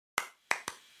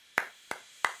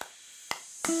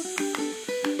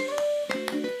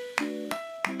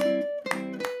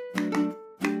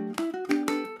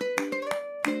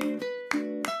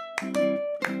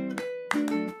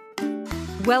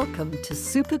Welcome to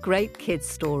Super Great Kids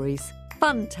Stories,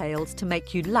 fun tales to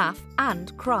make you laugh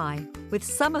and cry, with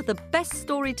some of the best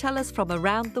storytellers from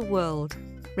around the world.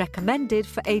 Recommended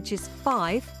for ages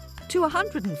 5 to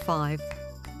 105.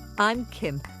 I'm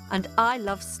Kim, and I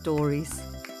love stories.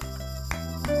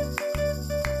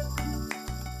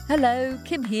 Hello,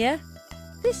 Kim here.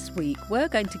 This week we're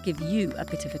going to give you a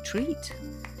bit of a treat.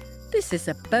 This is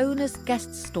a bonus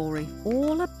guest story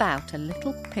all about a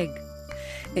little pig.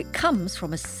 It comes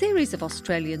from a series of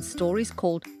Australian stories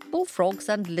called Bullfrogs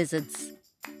and Lizards.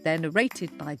 They're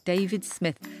narrated by David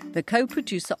Smith, the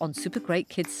co-producer on Super Great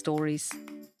Kids Stories.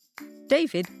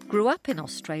 David grew up in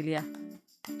Australia.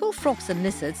 Bullfrogs and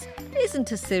Lizards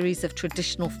isn't a series of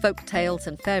traditional folk tales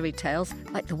and fairy tales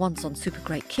like the ones on Super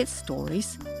Great Kids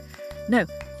Stories. No,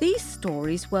 these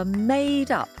stories were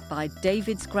made up by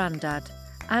David's granddad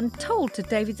and told to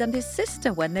David and his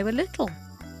sister when they were little.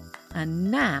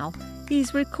 And now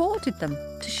he's recorded them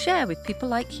to share with people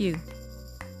like you.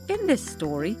 In this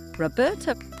story,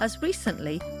 Roberta has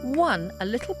recently won a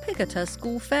little pig at her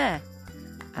school fair.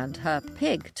 And her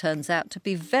pig turns out to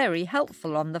be very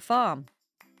helpful on the farm.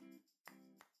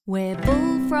 Where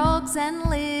bullfrogs and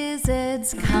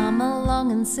lizards, come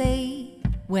along and see.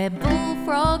 Where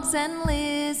bullfrogs and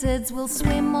lizards will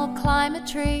swim or climb a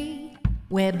tree.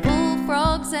 Where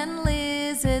bullfrogs and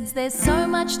lizards, there's so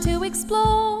much to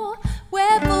explore.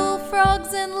 Where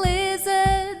bullfrogs and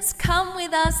lizards, come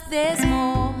with us, there's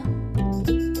more.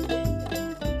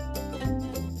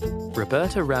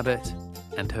 Roberta Rabbit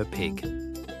and her pig.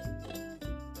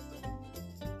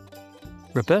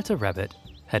 Roberta Rabbit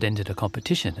had entered a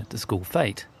competition at the school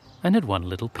fete and had won a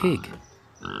little pig.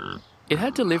 It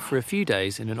had to live for a few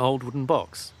days in an old wooden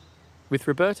box, with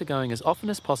Roberta going as often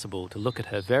as possible to look at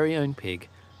her very own pig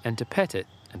and to pet it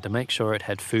and to make sure it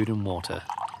had food and water.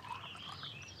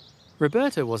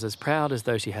 Roberta was as proud as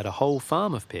though she had a whole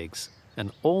farm of pigs,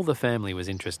 and all the family was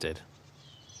interested.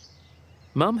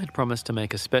 Mum had promised to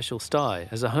make a special sty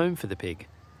as a home for the pig,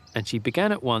 and she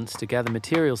began at once to gather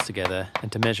materials together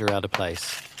and to measure out a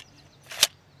place.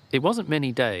 It wasn't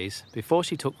many days before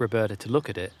she took Roberta to look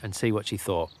at it and see what she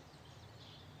thought.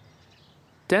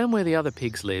 Down where the other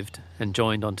pigs lived and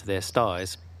joined onto their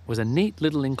sties was a neat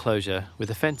little enclosure with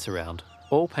a fence around,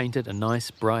 all painted a nice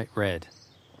bright red.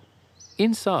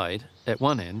 Inside, at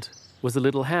one end, was a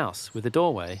little house with a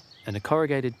doorway and a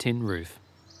corrugated tin roof,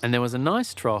 and there was a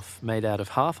nice trough made out of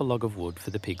half a log of wood for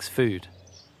the pig's food.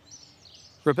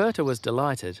 Roberta was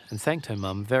delighted and thanked her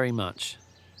mum very much.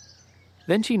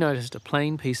 Then she noticed a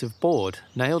plain piece of board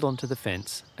nailed onto the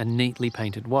fence and neatly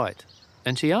painted white,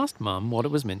 and she asked Mum what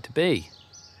it was meant to be.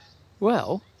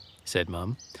 "Well," said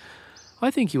Mum, "I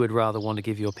think you would rather want to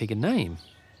give your pig a name,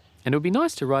 and it would be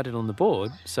nice to write it on the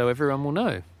board so everyone will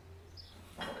know."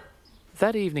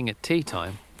 That evening at tea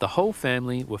time, the whole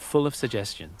family were full of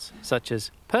suggestions, such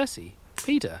as Percy,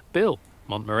 Peter, Bill,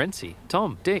 Montmorency,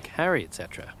 Tom, Dick, Harry,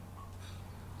 etc.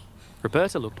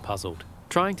 Roberta looked puzzled,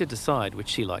 trying to decide which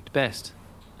she liked best,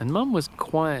 and Mum was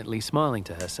quietly smiling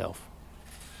to herself.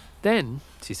 Then,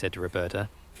 she said to Roberta,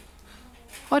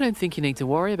 "I don't think you need to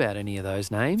worry about any of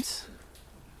those names."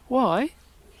 "Why?"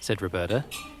 said Roberta.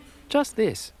 "Just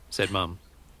this," said Mum.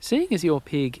 "Seeing as your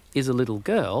pig is a little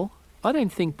girl, I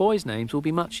don't think boys' names will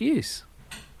be much use."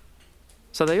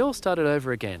 So they all started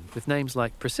over again with names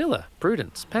like Priscilla,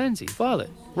 Prudence, Pansy,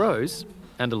 Violet, Rose,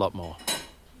 and a lot more.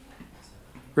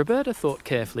 Roberta thought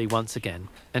carefully once again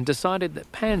and decided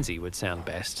that Pansy would sound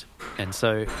best, and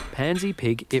so Pansy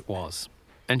Pig it was.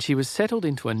 And she was settled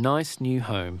into a nice new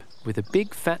home with a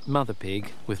big fat mother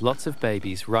pig with lots of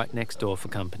babies right next door for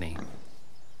company.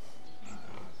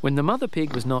 When the mother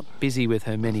pig was not busy with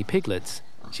her many piglets,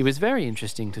 she was very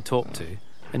interesting to talk to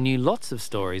and knew lots of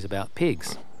stories about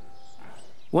pigs.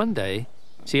 One day,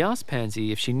 she asked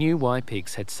Pansy if she knew why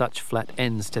pigs had such flat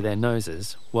ends to their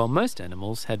noses, while most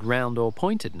animals had round or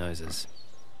pointed noses.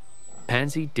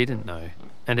 Pansy didn't know,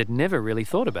 and had never really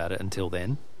thought about it until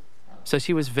then. So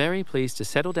she was very pleased to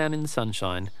settle down in the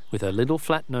sunshine with her little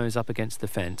flat nose up against the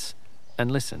fence and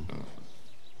listen.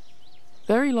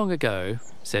 "Very long ago,"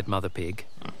 said Mother Pig,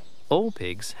 "all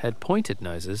pigs had pointed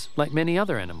noses like many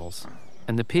other animals,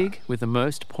 and the pig with the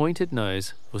most pointed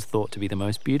nose was thought to be the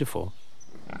most beautiful.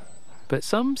 But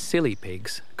some silly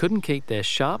pigs couldn't keep their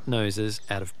sharp noses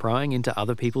out of prying into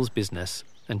other people's business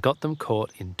and got them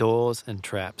caught in doors and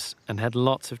traps and had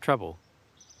lots of trouble.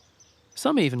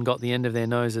 Some even got the end of their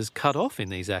noses cut off in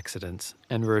these accidents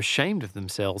and were ashamed of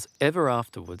themselves ever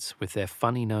afterwards with their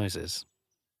funny noses.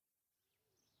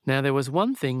 Now, there was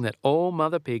one thing that all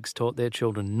mother pigs taught their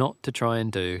children not to try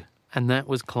and do, and that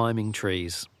was climbing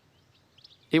trees.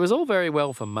 It was all very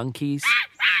well for monkeys,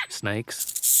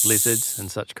 snakes, lizards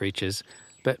and such creatures,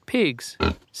 but pigs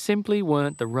simply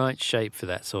weren't the right shape for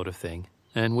that sort of thing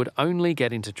and would only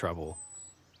get into trouble.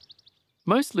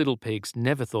 Most little pigs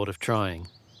never thought of trying,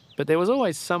 but there was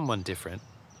always someone different.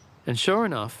 And sure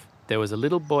enough, there was a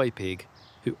little boy pig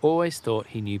who always thought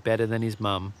he knew better than his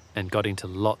mum and got into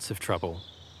lots of trouble.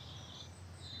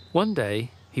 One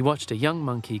day, he watched a young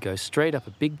monkey go straight up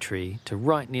a big tree to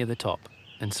right near the top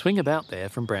and swing about there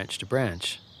from branch to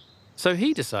branch. So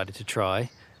he decided to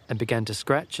try and began to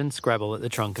scratch and scrabble at the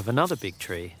trunk of another big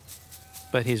tree.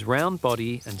 But his round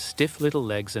body and stiff little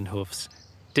legs and hoofs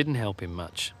didn't help him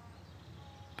much.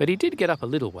 But he did get up a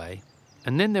little way,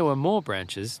 and then there were more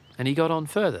branches and he got on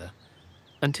further,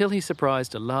 until he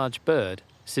surprised a large bird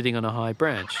sitting on a high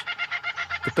branch.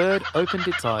 The bird opened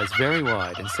its eyes very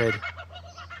wide and said,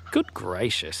 "Good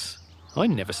gracious, I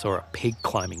never saw a pig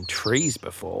climbing trees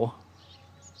before."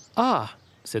 "Ah,"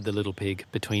 said the little pig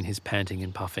between his panting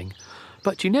and puffing,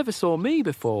 "but you never saw me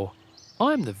before.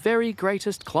 I'm the very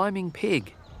greatest climbing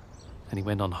pig." And he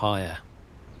went on higher.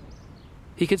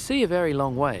 He could see a very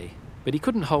long way, but he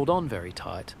couldn't hold on very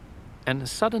tight, and a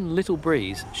sudden little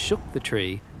breeze shook the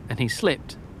tree and he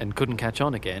slipped and couldn't catch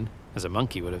on again, as a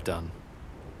monkey would have done.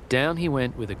 Down he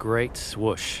went with a great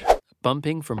swoosh,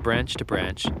 bumping from branch to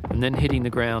branch and then hitting the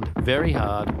ground very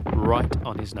hard right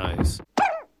on his nose.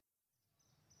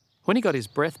 When he got his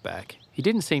breath back, he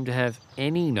didn't seem to have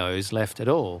any nose left at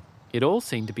all. It all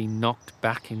seemed to be knocked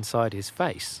back inside his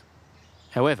face.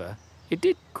 However, it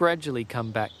did gradually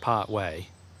come back part way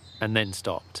and then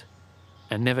stopped,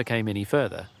 and never came any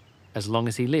further, as long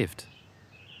as he lived.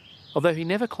 Although he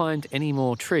never climbed any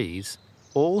more trees,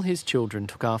 all his children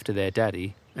took after their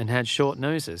daddy and had short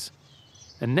noses.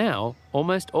 And now,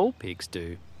 almost all pigs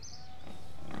do.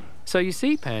 So you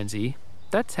see, Pansy,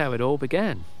 that's how it all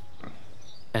began.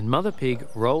 And Mother Pig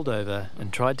rolled over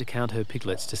and tried to count her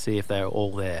piglets to see if they were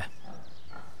all there.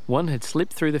 One had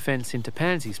slipped through the fence into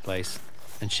Pansy's place,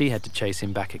 and she had to chase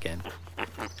him back again.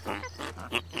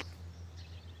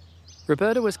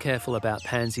 Roberta was careful about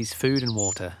Pansy's food and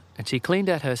water, and she cleaned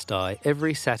out her sty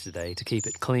every Saturday to keep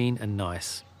it clean and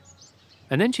nice.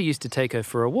 And then she used to take her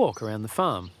for a walk around the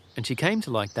farm, and she came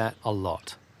to like that a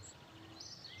lot.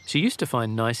 She used to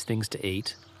find nice things to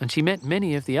eat, and she met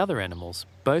many of the other animals,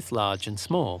 both large and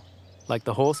small, like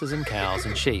the horses and cows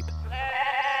and sheep,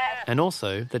 and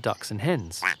also the ducks and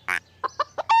hens.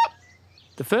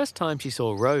 The first time she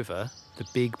saw Rover, the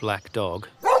big black dog,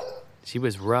 she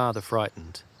was rather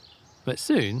frightened, but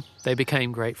soon they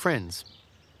became great friends.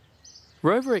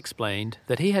 Rover explained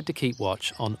that he had to keep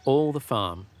watch on all the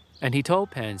farm, and he told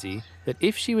Pansy that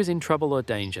if she was in trouble or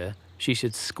danger, she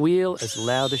should squeal as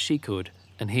loud as she could,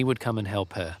 and he would come and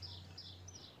help her.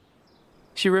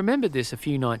 She remembered this a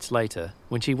few nights later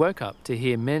when she woke up to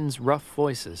hear men's rough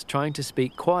voices trying to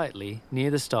speak quietly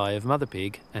near the sty of Mother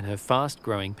Pig and her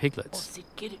fast-growing piglets.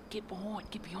 Get behind.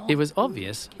 It was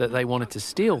obvious that they wanted to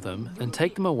steal them and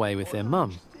take them away with their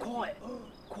mum.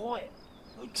 Quiet.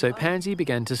 So Pansy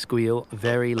began to squeal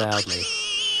very loudly.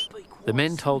 The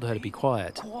men told her to be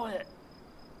quiet,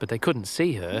 but they couldn't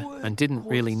see her and didn't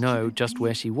really know just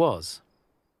where she was.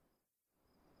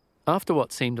 After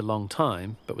what seemed a long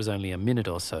time, but was only a minute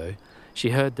or so,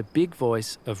 she heard the big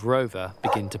voice of Rover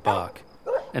begin to bark,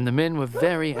 and the men were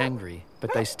very angry,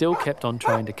 but they still kept on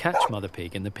trying to catch Mother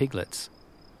Pig and the piglets.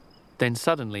 Then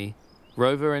suddenly,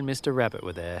 Rover and Mr. Rabbit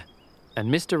were there,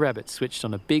 and Mr. Rabbit switched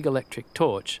on a big electric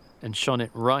torch and shone it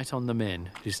right on the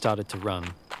men, who started to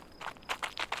run.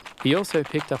 He also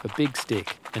picked up a big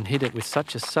stick and hit it with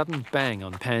such a sudden bang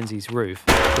on Pansy's roof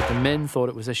that the men thought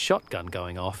it was a shotgun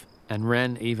going off and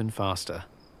ran even faster.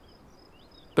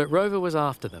 But Rover was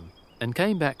after them and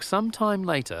came back some time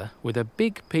later with a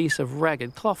big piece of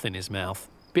ragged cloth in his mouth,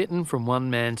 bitten from one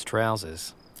man's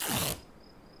trousers.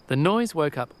 The noise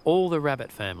woke up all the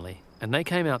rabbit family, and they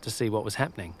came out to see what was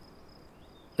happening.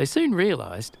 They soon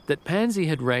realised that Pansy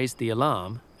had raised the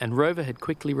alarm and Rover had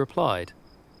quickly replied.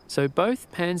 So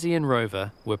both Pansy and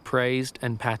Rover were praised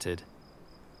and patted,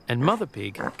 and Mother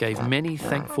Pig gave many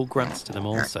thankful grunts to them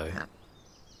also.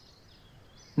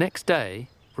 Next day,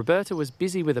 Roberta was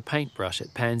busy with a paintbrush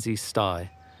at Pansy's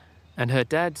sty, and her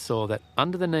dad saw that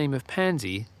under the name of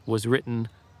Pansy was written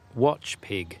Watch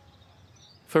Pig.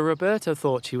 For Roberta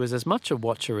thought she was as much a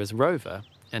watcher as Rover,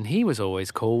 and he was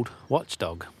always called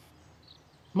Watchdog.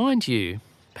 Mind you,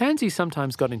 Pansy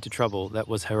sometimes got into trouble that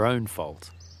was her own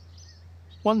fault.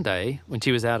 One day, when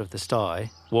she was out of the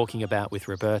sty, walking about with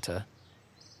Roberta,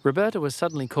 Roberta was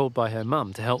suddenly called by her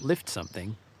mum to help lift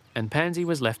something, and Pansy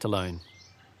was left alone.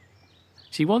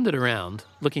 She wandered around,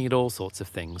 looking at all sorts of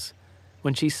things,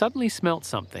 when she suddenly smelt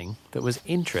something that was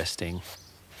interesting.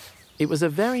 It was a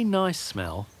very nice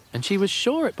smell, and she was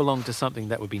sure it belonged to something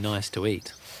that would be nice to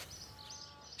eat.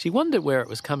 She wondered where it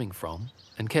was coming from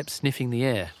and kept sniffing the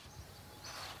air.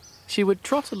 She would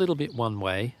trot a little bit one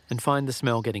way and find the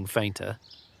smell getting fainter,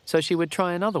 so she would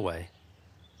try another way,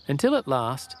 until at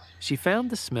last she found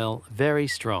the smell very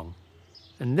strong,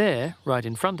 and there, right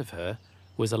in front of her,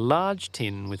 was a large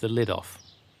tin with the lid off.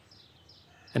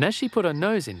 And as she put her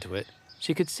nose into it,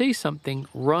 she could see something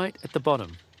right at the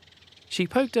bottom. She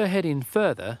poked her head in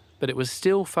further, but it was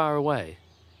still far away,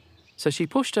 so she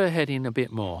pushed her head in a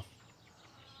bit more.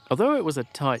 Although it was a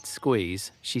tight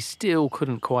squeeze, she still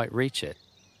couldn't quite reach it.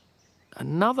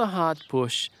 Another hard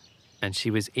push, and she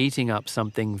was eating up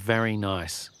something very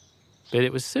nice. But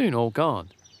it was soon all gone.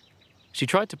 She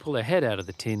tried to pull her head out of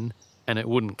the tin, and it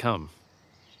wouldn't come.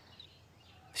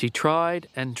 She tried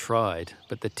and tried,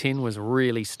 but the tin was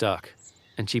really stuck,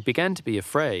 and she began to be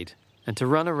afraid and to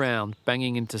run around,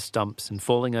 banging into stumps and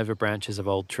falling over branches of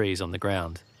old trees on the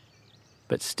ground.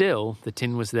 But still, the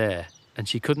tin was there, and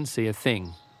she couldn't see a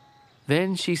thing.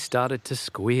 Then she started to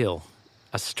squeal,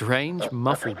 a strange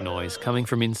muffled noise coming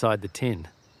from inside the tin.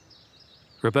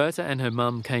 Roberta and her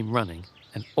mum came running,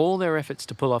 and all their efforts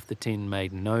to pull off the tin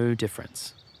made no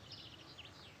difference.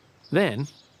 Then,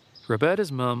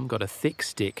 Roberta's mum got a thick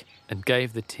stick and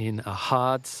gave the tin a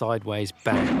hard sideways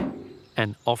bang,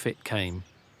 and off it came,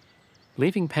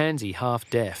 leaving Pansy half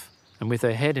deaf and with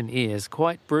her head and ears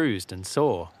quite bruised and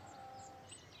sore.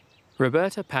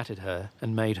 Roberta patted her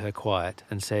and made her quiet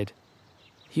and said,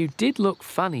 "You did look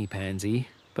funny, Pansy,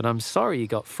 but I'm sorry you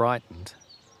got frightened."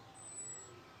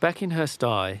 Back in her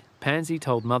sty, Pansy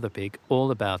told Mother Pig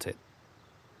all about it.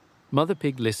 Mother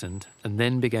Pig listened and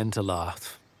then began to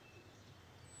laugh.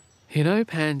 "You know,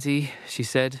 Pansy," she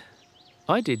said,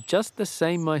 "I did just the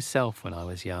same myself when I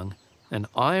was young, and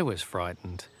I was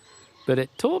frightened. But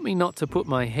it taught me not to put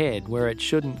my head where it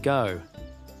shouldn't go."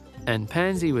 And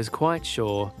Pansy was quite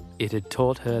sure it had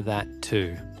taught her that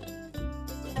too.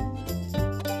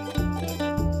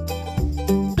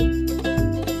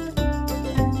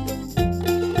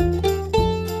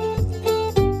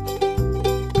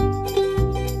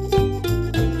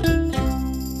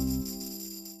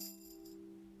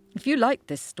 If you like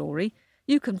this story,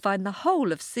 you can find the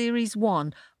whole of Series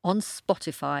 1 on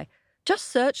Spotify. Just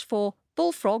search for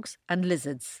Bullfrogs and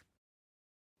Lizards.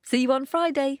 See you on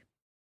Friday.